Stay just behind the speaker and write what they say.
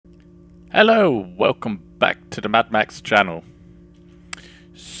Hello, welcome back to the Mad Max channel.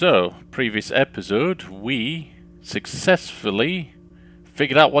 So, previous episode, we successfully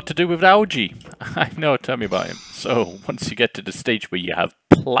figured out what to do with algae. I know, tell me about it. So, once you get to the stage where you have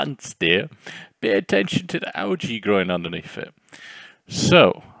plants there, pay attention to the algae growing underneath it.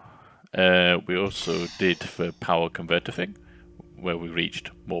 So, we also did the power converter thing, where we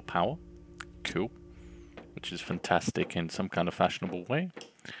reached more power. Cool. Which is fantastic in some kind of fashionable way.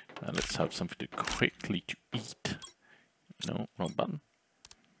 Let's have something to quickly to eat. No, wrong button.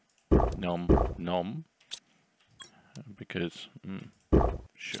 Nom, nom. Because,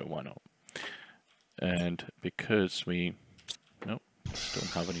 sure, why not? And because we, nope, don't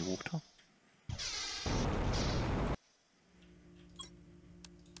have any water.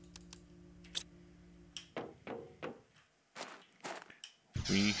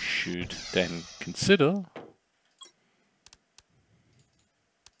 We should then consider,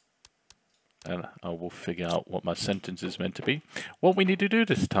 and I will figure out what my sentence is meant to be, what we need to do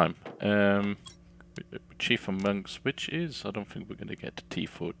this time. Chief amongst which is, I don't think we're going to get the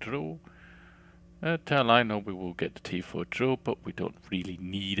T4 drill. Tell I know we will get the T4 drill, but we don't really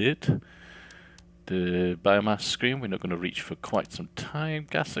need it. The biomass screen, we're not going to reach for quite some time.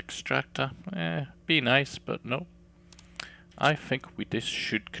 Gas extractor, be nice, but no. I think this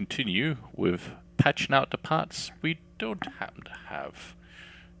should continue with patching out the parts we don't happen to have.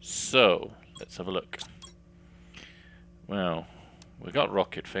 So, let's have a look. Well, we got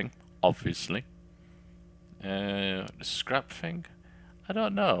rocket thing, obviously. The scrap thing, I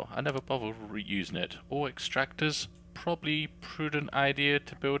don't know. I never bothered reusing it. Ore extractors, probably prudent idea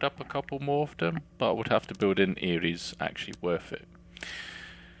to build up a couple more of them, but I would have to build in areas actually worth it.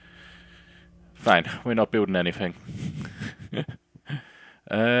 Fine, we're not building anything.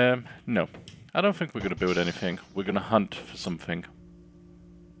 No, I don't think we're going to build anything. We're going to hunt for something.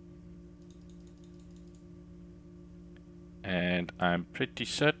 And I'm pretty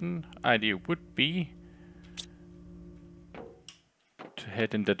certain idea would be to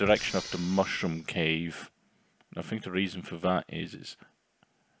head in the direction of the mushroom cave. And I think the reason for that is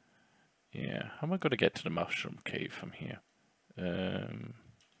yeah, how am I going to get to the mushroom cave from here?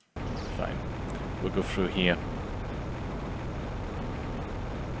 Fine, we'll go through here.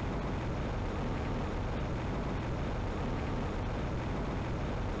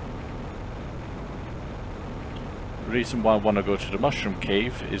 The reason why I want to go to the mushroom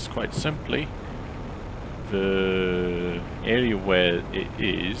cave is quite simply the area where it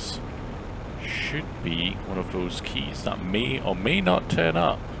is should be one of those keys that may or may not turn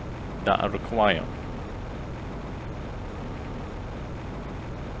up that I require.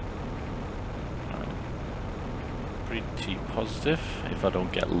 Pretty positive if I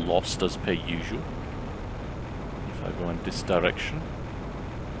don't get lost as per usual. If I go in this direction.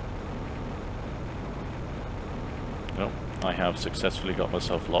 No, I have successfully got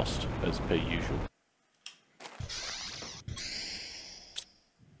myself lost as per usual.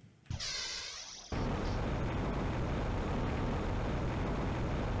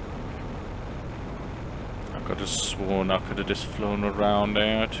 I could have sworn I could have just flown around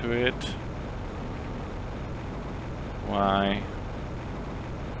there to it. Why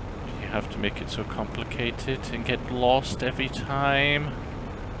do you have to make it so complicated and get lost every time?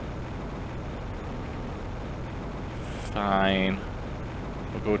 Fine.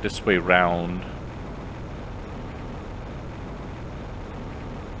 We'll go this way round.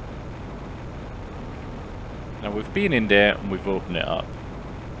 Now we've been in there and we've opened it up.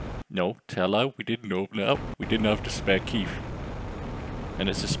 No, tell her we didn't open it up. We didn't have the spare key. And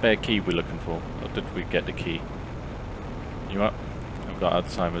it's a spare key we're looking for. Or did we get the key? You know what? I've got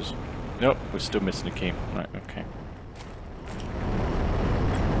Alzheimer's. Nope, we're still missing the key. Right, okay.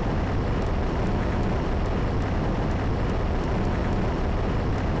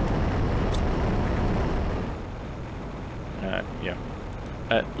 Yeah.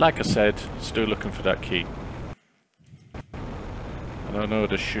 Like I said, still looking for that key. I don't know,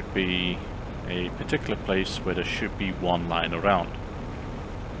 there should be a particular place where there should be one lying around.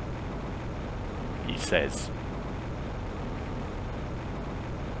 He says.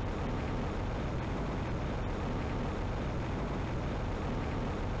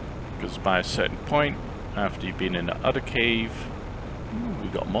 Because by a certain point, after you've been in the other cave, ooh, we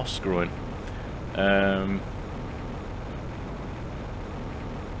got moss growing.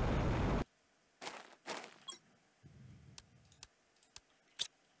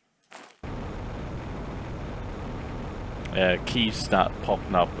 Keys start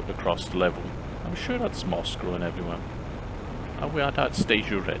popping up across the level. I'm sure that's moss growing everywhere. Are we at that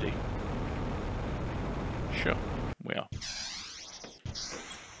stage already? Sure, we are.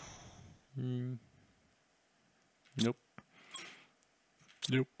 Nope.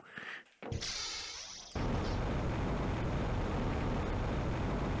 Nope.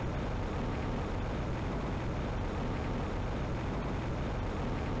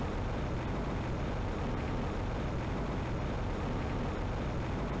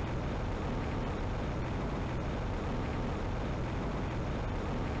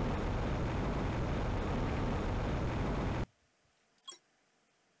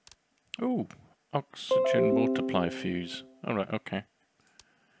 Ooh, oxygen multiply fuse. Alright, okay.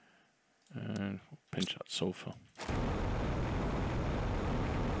 And pinch that sulfur.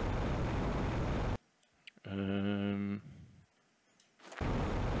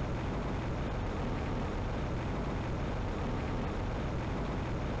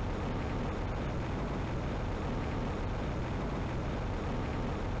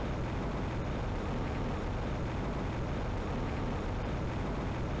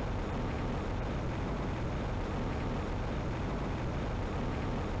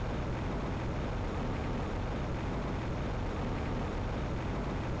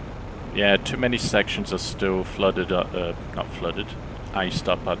 Yeah, too many sections are still flooded, not flooded, iced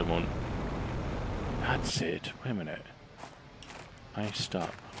up at the moment. That's it. Wait a minute. Iced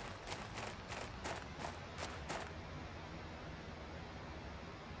up.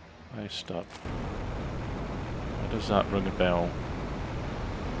 Iced up. Why does that ring a bell?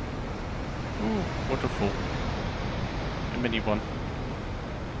 Ooh, waterfall. A mini one.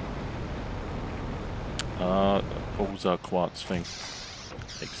 The pulsar quartz thing.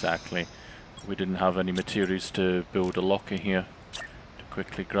 Exactly. We didn't have any materials to build a locker here. To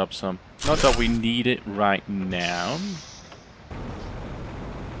quickly grab some. Not that we need it right now.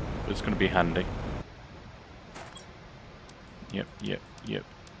 But it's going to be handy. Yep.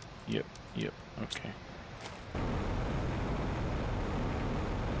 Okay.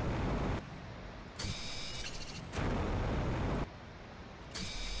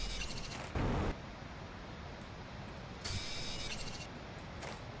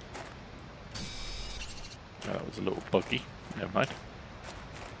 That was a little buggy. Never mind.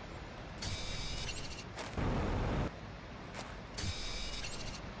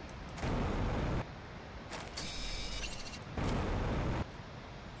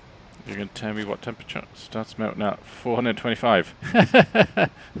 You're going to tell me what temperature starts melting at? 425.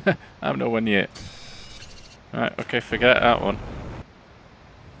 I'm nowhere near it. Alright, okay, forget that one.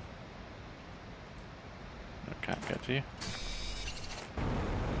 I can't get to you.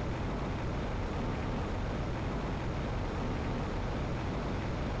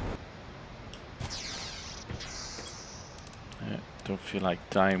 Don't feel like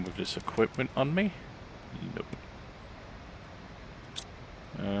dying with this equipment on me. Nope.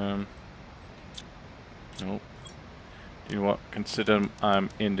 Nope. You know what? Consider I'm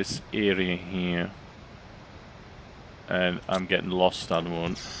in this area here. And I'm getting lost at the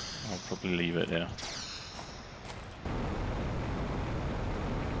moment. I'll probably leave it there.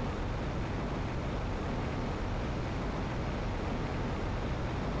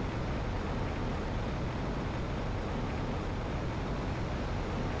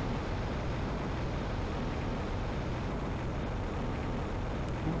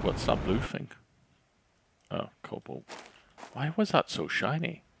 Ooh, what's that blue thing? Oh, cobalt. Why was that so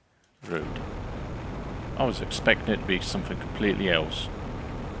shiny? Rude. I was expecting it to be something completely else.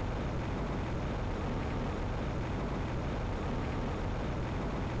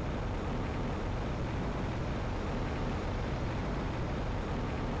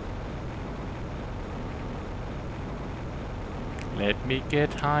 Let me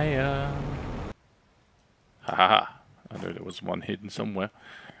get higher. Haha. I know there was one hidden somewhere.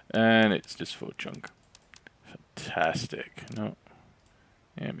 And it's just full of junk. Fantastic. No.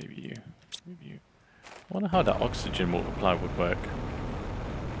 Yeah, maybe you. Maybe you. I wonder how that oxygen multiplier would work.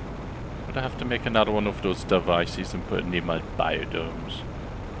 Would I have to make another one of those devices and put it near my biodomes?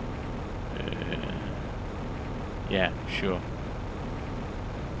 Yeah, sure.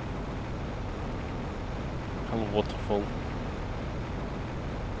 Hello, waterfall.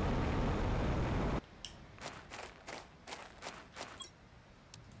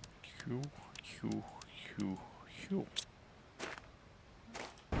 Hew.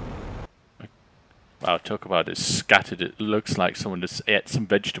 Wow, talk about it scattered. It looks like someone just ate some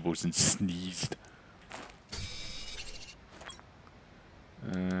vegetables and sneezed.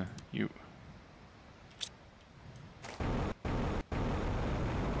 You.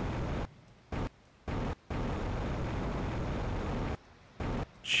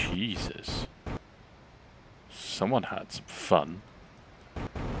 Jesus. Someone had some fun.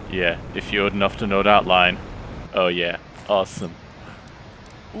 Yeah, if you're old enough to know that line. Oh yeah, awesome.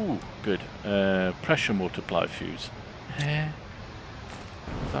 Ooh, good. Pressure multiplier fuse.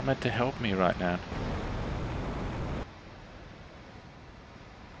 Is that meant to help me right now?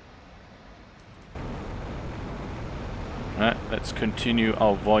 Right, let's continue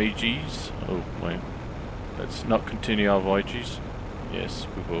our voyages. Oh, wait. Let's not continue our voyages. Yes,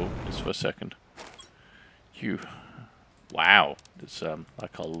 we will. Just for a second. Phew. Wow. There's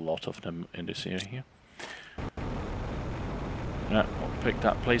like a lot of them in this area here. Right, I'll pick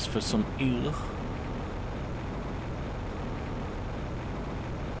that place for some eel.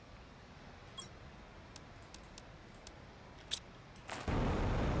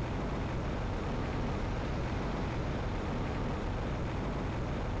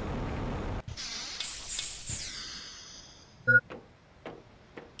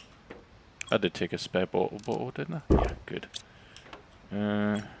 I did take a spare bottle, didn't I? Yeah, good.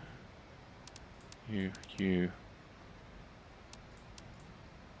 You.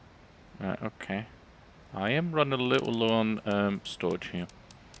 Right, okay. I am running a little low on storage here.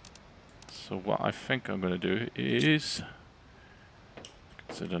 So what I think I'm going to do is,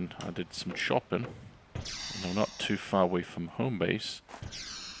 considering I did some shopping, and I'm not too far away from home base,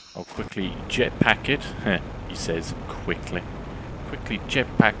 I'll quickly jetpack it. He says quickly. Quickly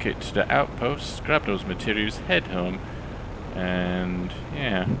jetpack it to the outposts, grab those materials, head home, and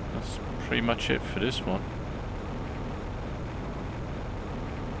yeah, that's pretty much it for this one.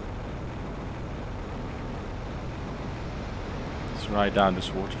 Let's ride down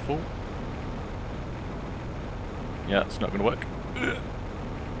this waterfall. Yeah, it's not going to work.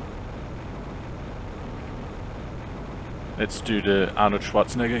 Let's do the Arnold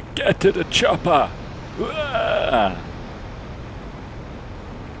Schwarzenegger, get to the chopper!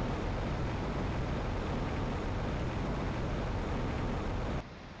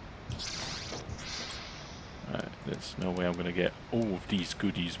 There's no way I'm going to get all of these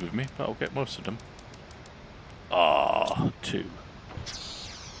goodies with me, but I'll get most of them. Ah, 2.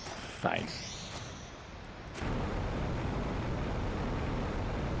 Fine.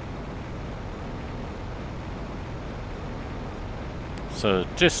 So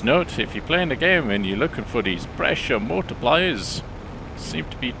just note, if you're playing the game and you're looking for these pressure multipliers, seem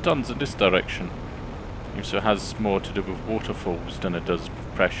to be tons in this direction. It also has more to do with waterfalls than it does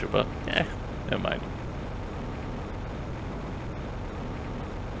with pressure, but yeah, never mind.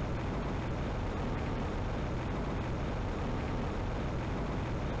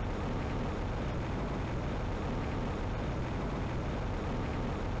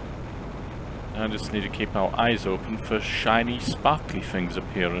 I just need to keep our eyes open for shiny, sparkly things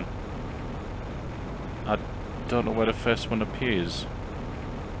appearing. I don't know where the first one appears.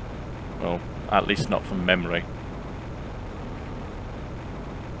 Well, at least not from memory.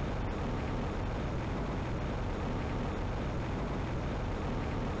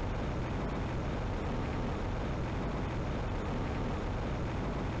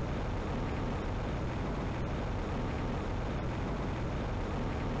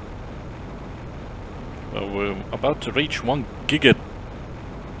 Well, we're about to reach 1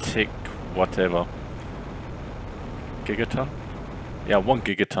 gigatic whatever. Gigaton? Yeah, 1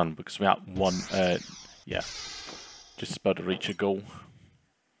 gigaton, because we're at 1, yeah. Just about to reach a goal.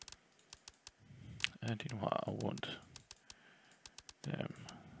 And you know what I want?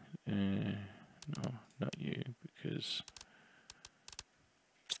 No, not you, because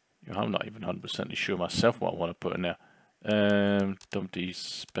I'm not even 100% sure myself what I want to put in there. Dump these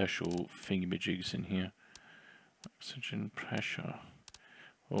special thingamajigs in here. Oxygen pressure.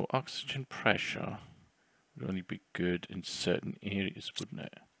 Well, oxygen pressure would only be good in certain areas, wouldn't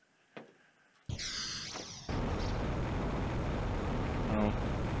it? Well,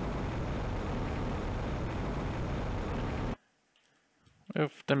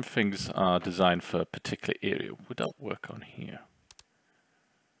 if them things are designed for a particular area, would that work on here?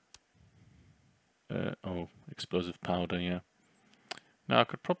 Oh, explosive powder, yeah. Now I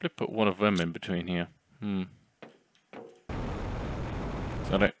could probably put one of them in between here. Is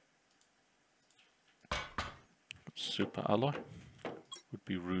that it? Super alloy. Would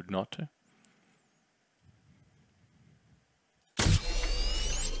be rude not to.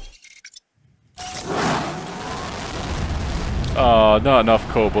 Oh, not enough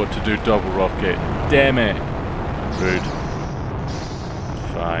cobalt to do double rocket. Damn it. Rude.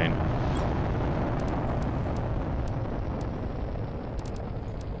 Fine.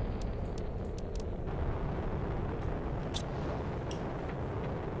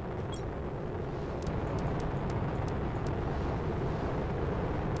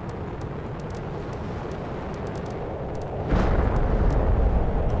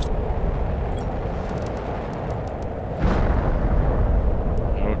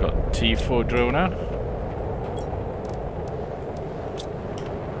 got T4 drone.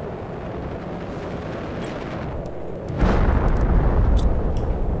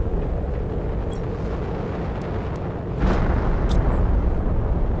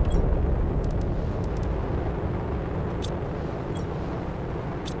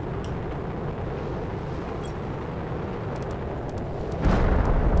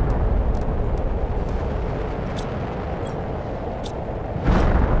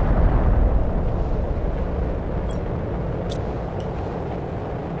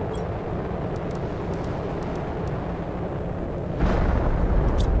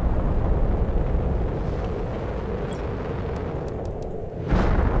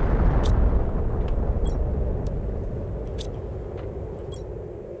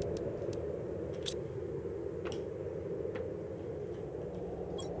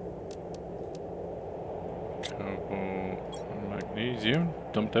 Magnesium,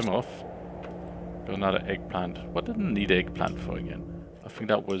 dump them off. Got another eggplant. What did I need eggplant for again? I think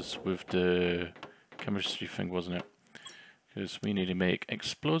that was with the chemistry thing, wasn't it? Because we need to make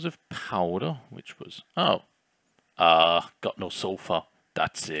explosive powder, which was... Oh! Got no sulfur.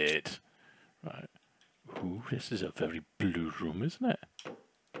 That's it. Right. Ooh, this is a very blue room, isn't it?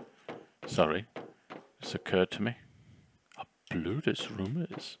 Sorry. This occurred to me. How blue this room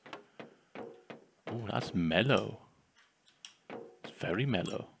is. Oh, that's mellow. It's very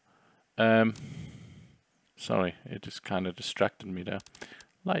mellow. Sorry, it just kind of distracted me there.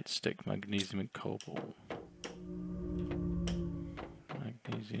 Light stick, magnesium and cobalt.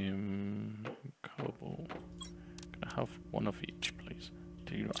 Magnesium, cobalt. Can I have one of each, please?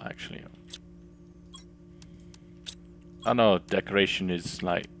 Do you actually? I know decoration is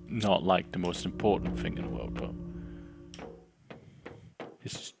like not like the most important thing in the world, but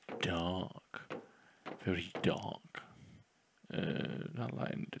this is dark, very dark. That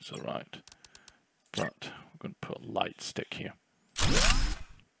line is alright, but we're going to put a light stick here.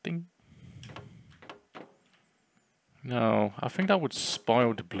 Ding. No, I think that would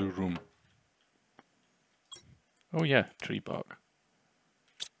spoil the blue room. Oh yeah, tree bark.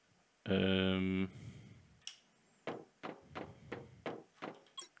 Do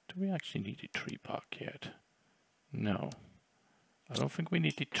we actually need a tree bark yet? No. I don't think we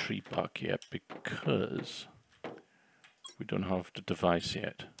need the tree bark yet because we don't have the device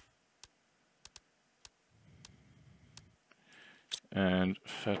yet. And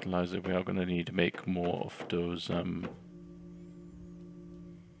fertilizer, we are going to need to make more of those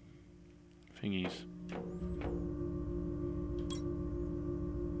thingies.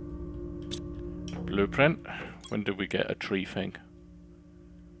 Blueprint. When did we get a tree thing?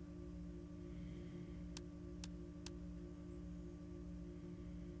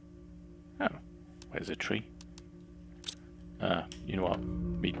 Oh, where's a tree? You know what?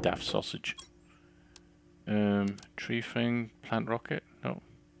 Meat daft sausage. Tree thing, plant rocket? No.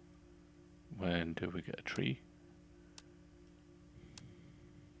 When do we get a tree?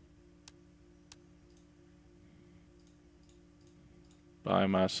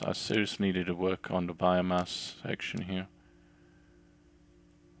 Biomass. I seriously needed to work on the biomass section here.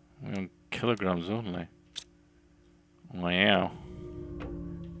 We're on kilograms only. Wow.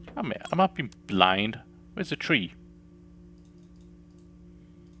 I'm up in blind. Where's the tree?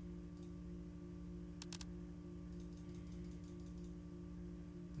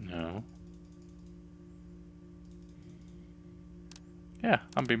 No. Yeah,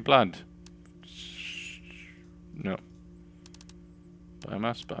 I'm being blind. No.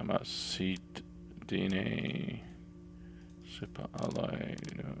 Biomass, seed, DNA, super alloy,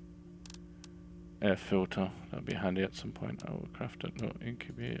 air filter. That'll be handy at some point. I will craft it. No,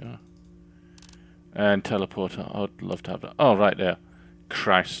 incubator. And teleporter. I'd love to have that. Oh, right there.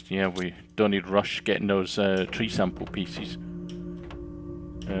 Christ, yeah, we don't need rush getting those tree sample pieces.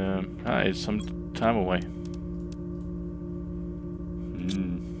 That is some time away.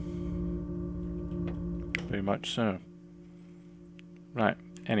 Very much so. Right,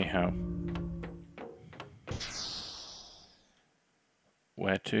 anyhow.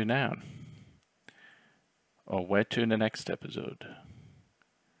 Where to now? Or where to in the next episode?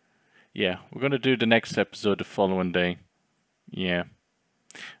 Yeah, we're going to do the next episode the following day. Yeah.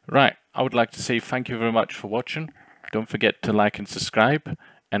 Right, I would like to say thank you very much for watching. Don't forget to like and subscribe.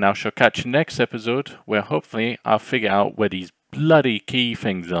 And I shall catch you next episode where hopefully I'll figure out where these bloody key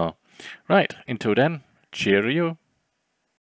things are. Right, until then, cheerio.